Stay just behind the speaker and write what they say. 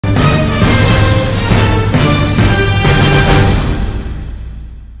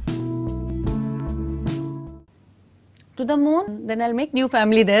to the moon, then I'll make new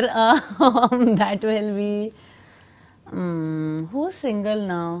family there. That will be, who's single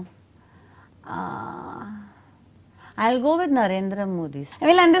now? I'll go with Narendra Modi. I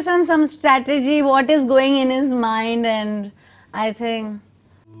will understand some strategy, what is going in his mind, and I think,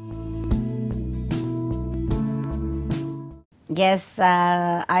 yes,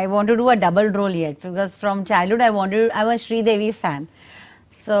 I want to do a double role yet, because from childhood I was Sri Devi fan.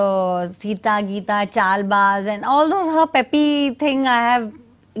 So Sita, Geeta, Chalbaz and all those her peppy thing I have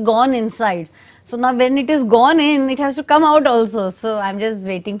gone inside. So now when it is gone in, it has to come out also. So I'm just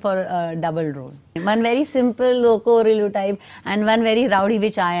waiting for a double role. One very simple loco Rilu type and one very rowdy,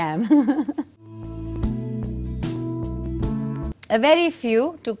 which I am. A very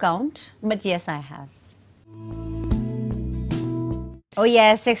few to count, but yes, I have. Oh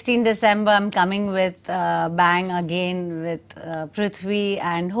yes, 16 December I'm coming with bang again with Prithvi,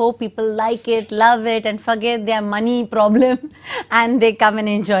 and hope people like it, love it and forget their money problem and they come and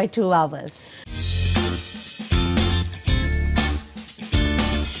enjoy 2 hours.